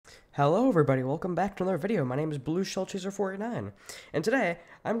Hello everybody, welcome back to another video. My name is BlueShellChaser49, and today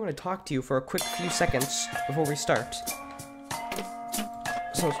I'm going to talk to you for a quick few seconds before we start.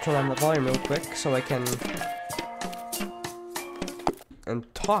 So let's turn on the volume real quick so I can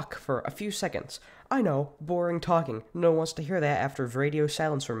talk for a few seconds. I know, boring talking. No one wants to hear that after radio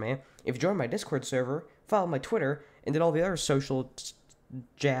silence from me. If you joined my Discord server, followed my Twitter, and did all the other social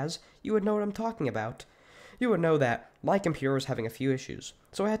jazz, you would know what I'm talking about. You would know that my computer was having a few issues.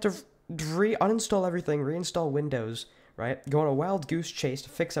 So I had to uninstall everything, reinstall Windows, right? Go on a wild goose chase to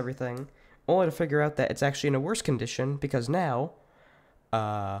fix everything, only to figure out that it's actually in a worse condition because now,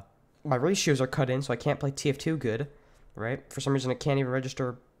 my ratios are cut in so I can't play TF2 good, right? For some reason it can't even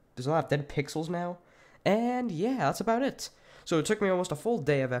register. There's a lot of dead pixels now. And yeah, that's about it. So it took me almost a full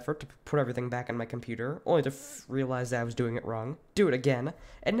day of effort to put everything back on my computer, only to realize that I was doing it wrong, do it again,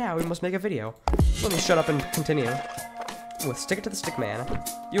 and now we must make a video. Let me shut up and continue with Stick It to the Stick Man.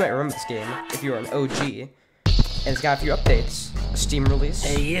 You might remember this game if you're an OG, and it's got a few updates. A Steam release.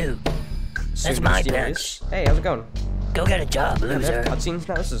 Hey you, that's my bench. Hey, how's it going? Go get a job, loser. Cutscenes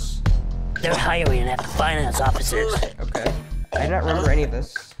now, this is... They're hiring at the finance offices. Okay. I do not remember any of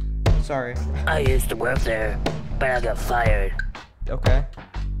this. Sorry. I used to work there, but I got fired. Okay.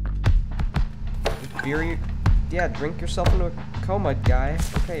 Beer, yeah, drink yourself into a coma, guy.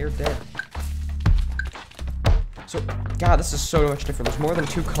 Okay, you're dead. So, God, this is so much different. There's more than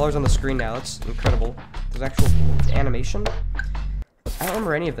 2 colors on the screen now. That's incredible. There's actual animation. I don't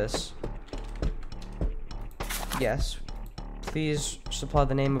remember any of this. Yes. Please supply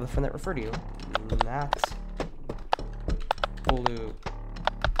the name of the friend that referred to you. Not Blue.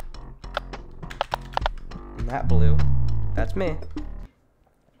 Not Blue. That's me.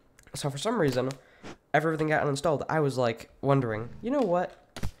 So for some reason, after everything got uninstalled, I was like wondering, you know what?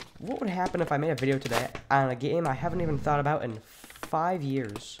 What would happen if I made a video today on a game I haven't even thought about in 5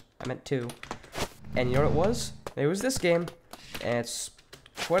 years? I meant 2. And you know what it was? It was this game, and it's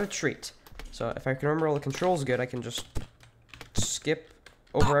quite a treat. So if I can remember all the controls good, I can just skip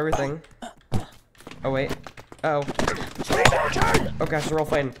over everything. Oh wait. Uh oh. Oh gosh, they're all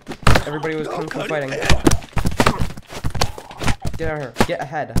fighting. Everybody was kung fu fighting. Get out of here. Get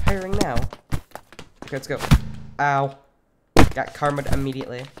ahead. Hiring now. Okay, let's go. Ow. Got karma'd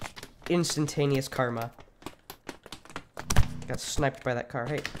immediately. Instantaneous karma. Got sniped by that car.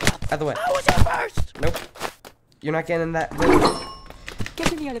 Hey, out of the way. I was here first! Nope. You're not getting in that building.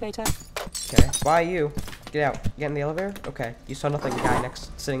 Get in the elevator. Okay. Why you? Get out. Get in the elevator? Okay. You saw nothing, guy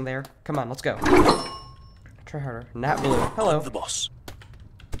next sitting there. Come on, let's go. Try harder. Not Blue. Hello. I'm the boss.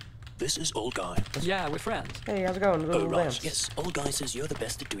 This is Old Guy. Yeah, we're friends. Hey, how's it going? Oh, right. Dance. Yes, Old Guy says you're the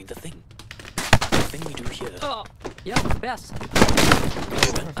best at doing the thing. The thing we do here. Oh, yeah, the best.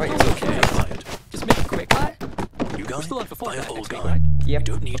 Fight Oh, yourself. okay. You're fired. Just make it quick, right? You guys, Still have to fight fire that Old next Guy. week, right? Yep. You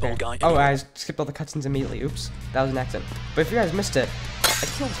don't need Okay. Old Guy Oh, anymore. I skipped all the cutscenes immediately. Oops. That was an accident. But if you guys missed it, I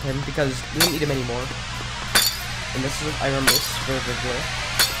killed him because we didn't need him anymore. And this is, I remember this very vividly.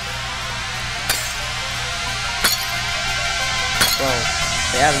 Well,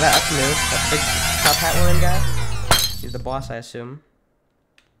 yeah, that's new. That big top hat wearing guy. He's the boss, I assume.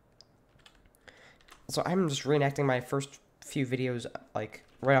 So I'm just reenacting my first few videos, like,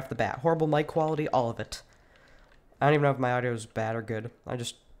 right off the bat. Horrible mic quality, all of it. I don't even know if my audio is bad or good. I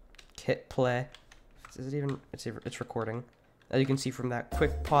just hit play. Is it even? It's recording. As you can see from that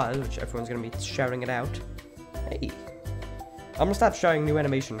quick pause, which everyone's gonna be shouting it out. Hey, I'm gonna stop shouting new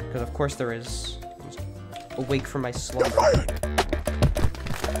animation because of course there is. I'm just awake from my slumber.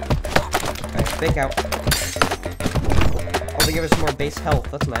 Okay, fake out. Oh, they give us more base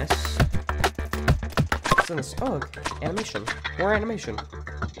health. That's nice. What's in this? Oh, look, animation. More animation.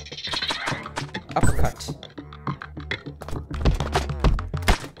 Uppercut.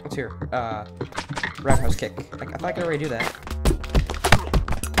 What's here? Roundhouse kick. I thought I could already do that.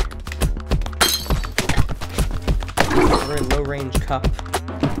 A very low range cup.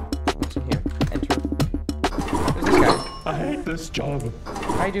 What's in here? Enter. Who's this guy? I hate this job.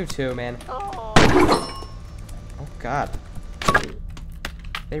 I do too, man. Oh god.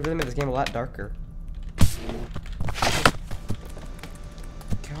 They really made this game a lot darker.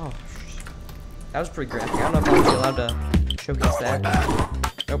 Gosh. That was pretty graphic. I don't know if I'll be allowed to showcase that.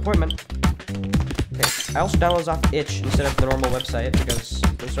 No appointment. Okay, I also downloaded off itch instead of the normal website because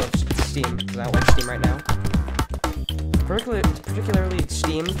there's sort of Steam, because I don't like Steam right now. Particularly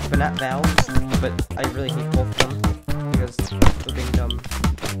Steam, but not Valve, but I really hate both of them because they're being dumb.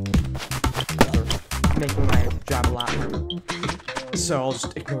 They're making my job a lot harder. So I'll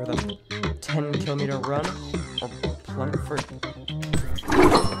just ignore them. 10-kilometer run or plummet for.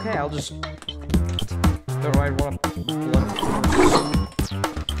 Okay, I'll just. Don't know why I want to plummet first.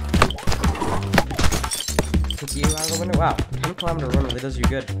 you out of the window. Wow, 10-kilometer run really does you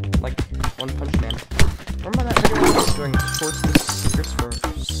good. Like One Punch Man. Remember that video I was doing shorts the secrets for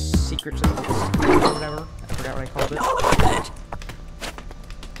secrets of the or whatever? I forgot what I called it.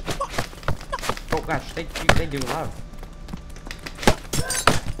 Oh gosh, they do a lot of.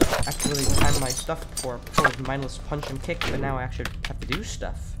 I have to really time my stuff before mindless punch and kick, but now I actually have to do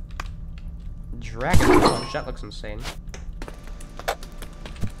stuff. Dragon punch, that looks insane.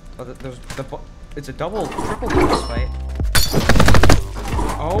 Oh, it's a triple boss fight.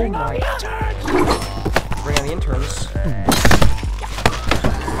 Oh my! Bring on the interns.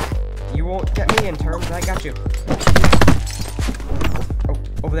 You won't get me, interns. I got you. Oh,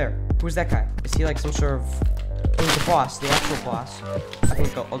 over there. Who's that guy? Is he like some sort of? Who's the boss? The actual boss? I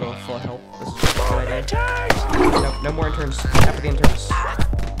think I'll go full help. This is a good idea. No more interns. After the interns.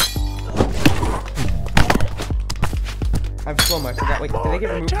 I have slow-mo. I forgot. Wait, did they get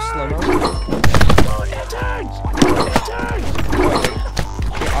removed to slow-mo?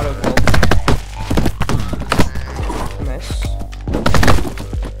 Auto kill. Nice.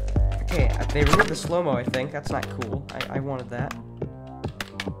 Okay, they removed the slow-mo, I think. That's not cool. I wanted that.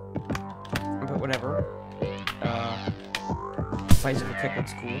 But whatever. Bicycle kick,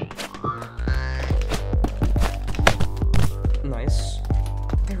 that's cool. Nice.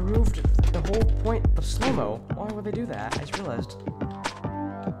 They removed the whole point of slow-mo. Why would they do that? I just realized.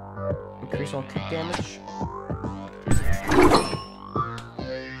 Increase all kick damage.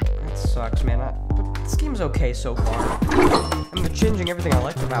 That sucks, man. But this game's okay so far. I mean, they're changing everything I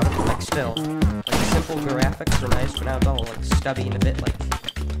liked about it, but like still. Like simple graphics are nice, but now it's all like stubby and a bit like.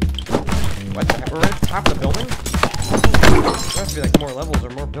 What the heck? We're at the top of the building? There has to be like more levels or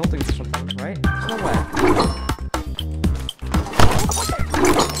more buildings or something, right? There's no way.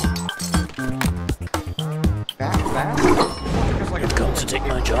 Fast? Like You've come to take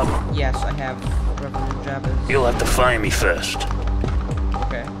my job? Yes, I have. Whatever your job is. You'll have to fire me first.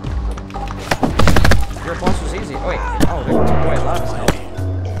 Okay. Your boss was easy. Oh wait. Oh, they took away a lot of stuff.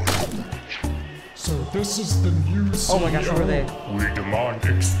 So this is the new CEO. Oh my gosh, who are they? We demand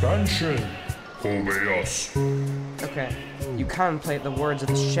expansion. Obey us. Okay. You contemplate the words of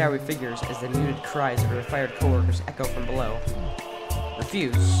the shadowy figures as the muted cries of your fired coworkers echo from below.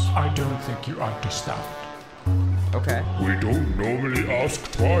 Refuse. I don't think you understand. Okay. We don't normally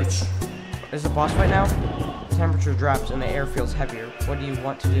ask twice. Is the boss fight now? The temperature drops and the air feels heavier. What do you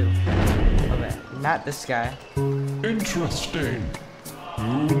want to do? Okay. Not this guy. Interesting.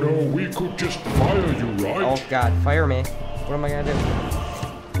 You know we could just fire you, right? Oh god, fire me. What am I gonna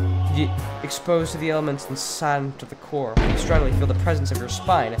do? Exposed to the elements and saddened to the core. You strongly feel the presence of your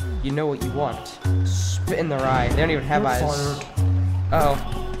spine. You know what you want. Spit in their eye. They don't even have eyes. Fired. Uh oh.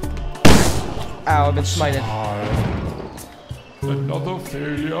 Ow, I've been smited. Another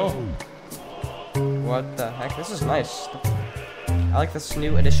failure. What the heck? This is nice. I like this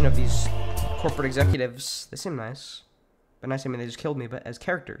new edition of these corporate executives. They seem nice. But nice, I mean, they just killed me, but as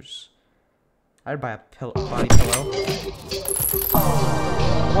characters. I'd buy a body pillow.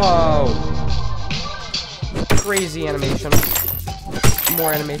 Whoa! Crazy animation.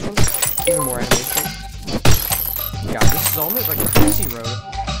 More animation. Even more animation. God, this is almost like a easy road.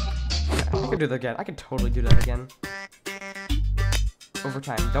 I could do that again. I could totally do that again.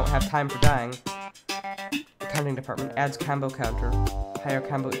 Overtime. Don't have time for dying. Accounting department adds combo counter. Higher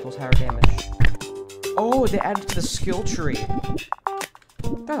combo equals higher damage. Oh, they added to the skill tree.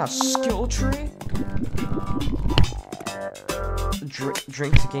 That's a skill tree?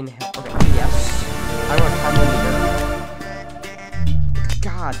 Drink to gain health. Okay, yes. I want combo meter.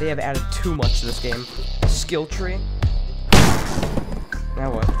 God, they have added too much to this game. Skill tree?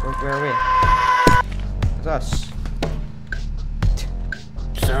 Now what? Where are we? It's us.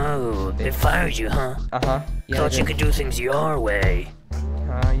 So, they fired you, huh? Uh-huh. Yeah, Thought you could do things your way.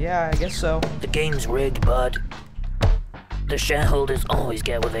 Yeah, I guess so. The game's rigged, bud. The shareholders always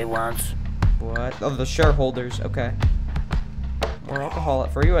get what they want. What? Oh, the shareholders. Okay. More alcohol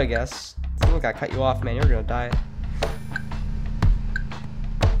for you, I guess. I think I cut you off, man. You're gonna die.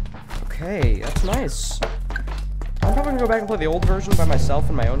 Okay, that's nice. I'm probably gonna go back and play the old version by myself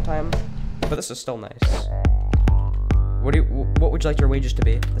in my own time, but this is still nice. What would you like your wages to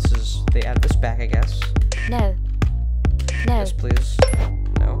be? They added this back, I guess. No. No. Yes, please.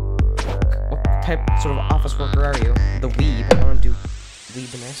 No. What type sort of office worker are you? The weeb. I don't want to do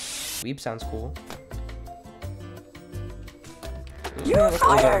weebiness. Weeb sounds cool. You're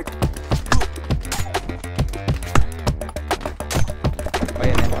fired! Oh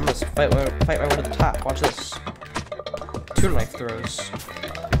yeah, man, I'm gonna fight my way to the top. Watch this. Tuna knife throws.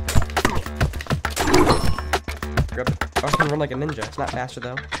 Grab it. Oh, I can run like a ninja. It's not faster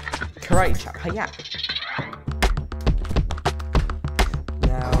though. Karate chop. Hiya.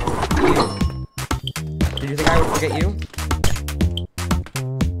 you? Did you think I would forget you?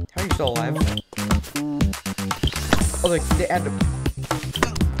 How are you still alive? Oh, they add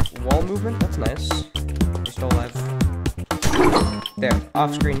wall movement? That's nice. You're still alive. There,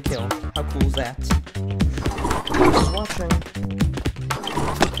 off-screen kill. How cool is that? Just watching.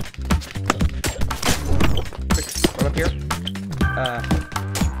 Quick, run up here.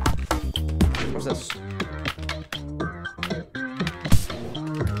 What's this?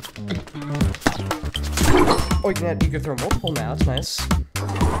 Oh, you can throw multiple now. That's nice.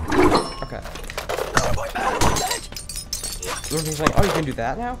 Okay. Oh, you can do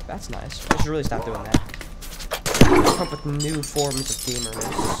that now? That's nice. I should really stop doing that. Come up with new forms of gamerness.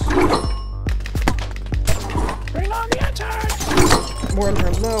 Bring on the interns! More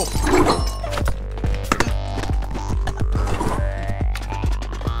interns, no!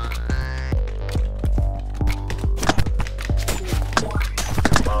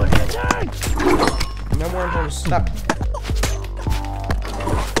 No more interns, stop.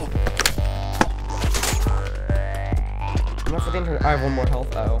 Enough with the intern. I have one more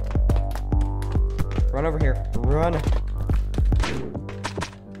health. Uh-oh. Run over here. Run.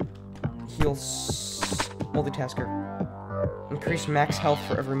 Heal multitasker. Increase max health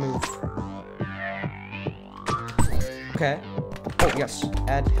for every move. Okay. Oh, yes.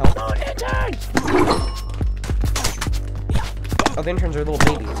 Add health. Oh, the interns are little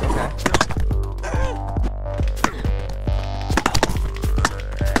babies. Okay.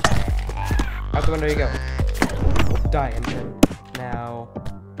 Out the window you go. Die, intern. Now.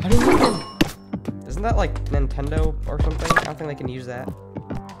 How do you look in? Isn't that like Nintendo or something? I don't think they can use that.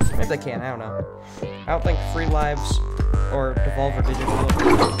 Maybe they can, I don't know. I don't think Free Lives or Devolver Digital,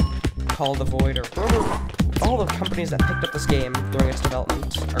 Call the Void, or whoever, all the companies that picked up this game during its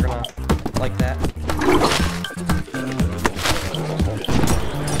development are gonna like that.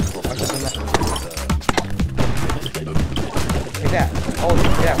 Take that. All of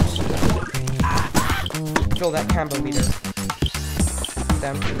them, get out. Fill that combo meter.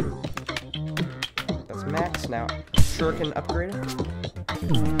 Down. That's max now. Shuriken upgrade it.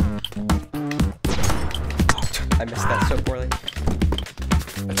 I missed that so poorly.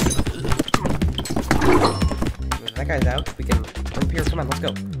 That guy's out. We can from here. Come on, let's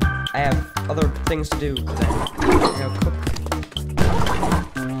go. I have other things to do today. I gotta cook.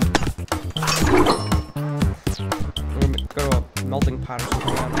 We're gonna go to a melting pot or something.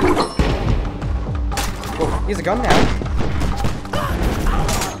 Whoa, he has a gun now.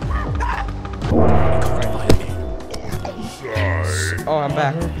 Oh, I'm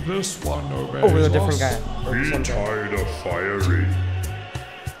back. This one obeys Oh, we're a different guy. Or the Be same guy. tired of firing.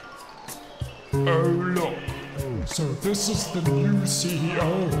 Oh, look. So this is the new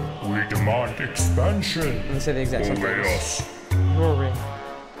CEO. We demand expansion. They say the exact same Obey things. us. Who are we?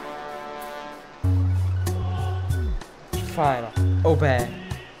 Fine. Obey.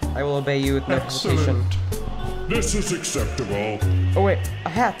 I will obey you with no hesitation. Excellent. This is acceptable. Oh wait, a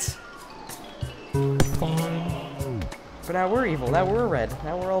hat. Fine. But now we're evil. Now we're red.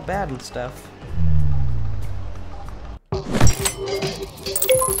 Now we're all bad and stuff.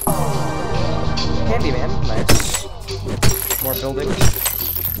 Handyman, nice. More building.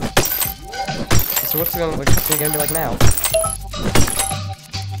 So what's the company gonna be like now?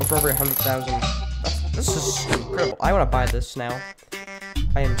 For over 100,000. This is incredible. I want to buy this now.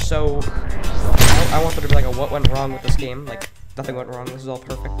 I am so. I want there to be like a what went wrong with this game. Like nothing went wrong. This is all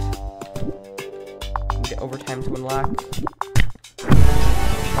perfect. Get overtime to unlock.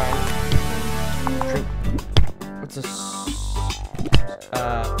 Fine. Drink. What's this?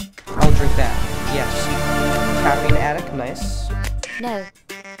 I'll drink that. Yes. Caffeine addict, nice. No.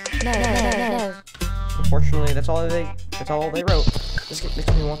 No. Unfortunately, that's all they wrote. This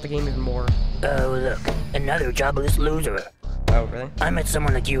makes me want the game even more. Oh, look. Another jobless loser. Oh, really? I met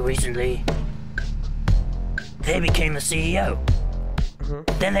someone like you recently. They became the CEO.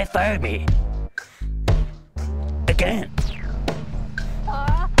 Then they fired me. Again.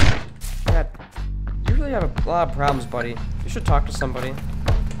 God, you really have a lot of problems, buddy. You should talk to somebody.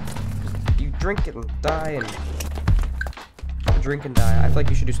 You drink it and die, and drink and die. I feel like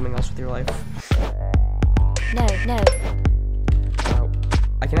you should do something else with your life. No.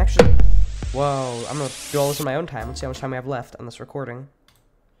 I can actually. Whoa! I'm gonna do all this in my own time. Let's see how much time we have left on this recording.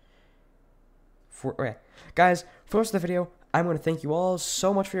 Okay, guys, for the rest of the video, I'm gonna thank you all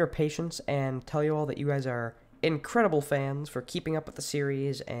so much for your patience and tell you all that you guys are incredible fans for keeping up with the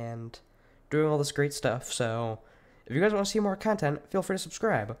series and doing all this great stuff. So, if you guys want to see more content, feel free to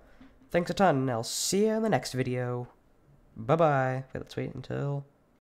subscribe. Thanks a ton, and I'll see you in the next video. Bye-bye. Wait, let's wait until...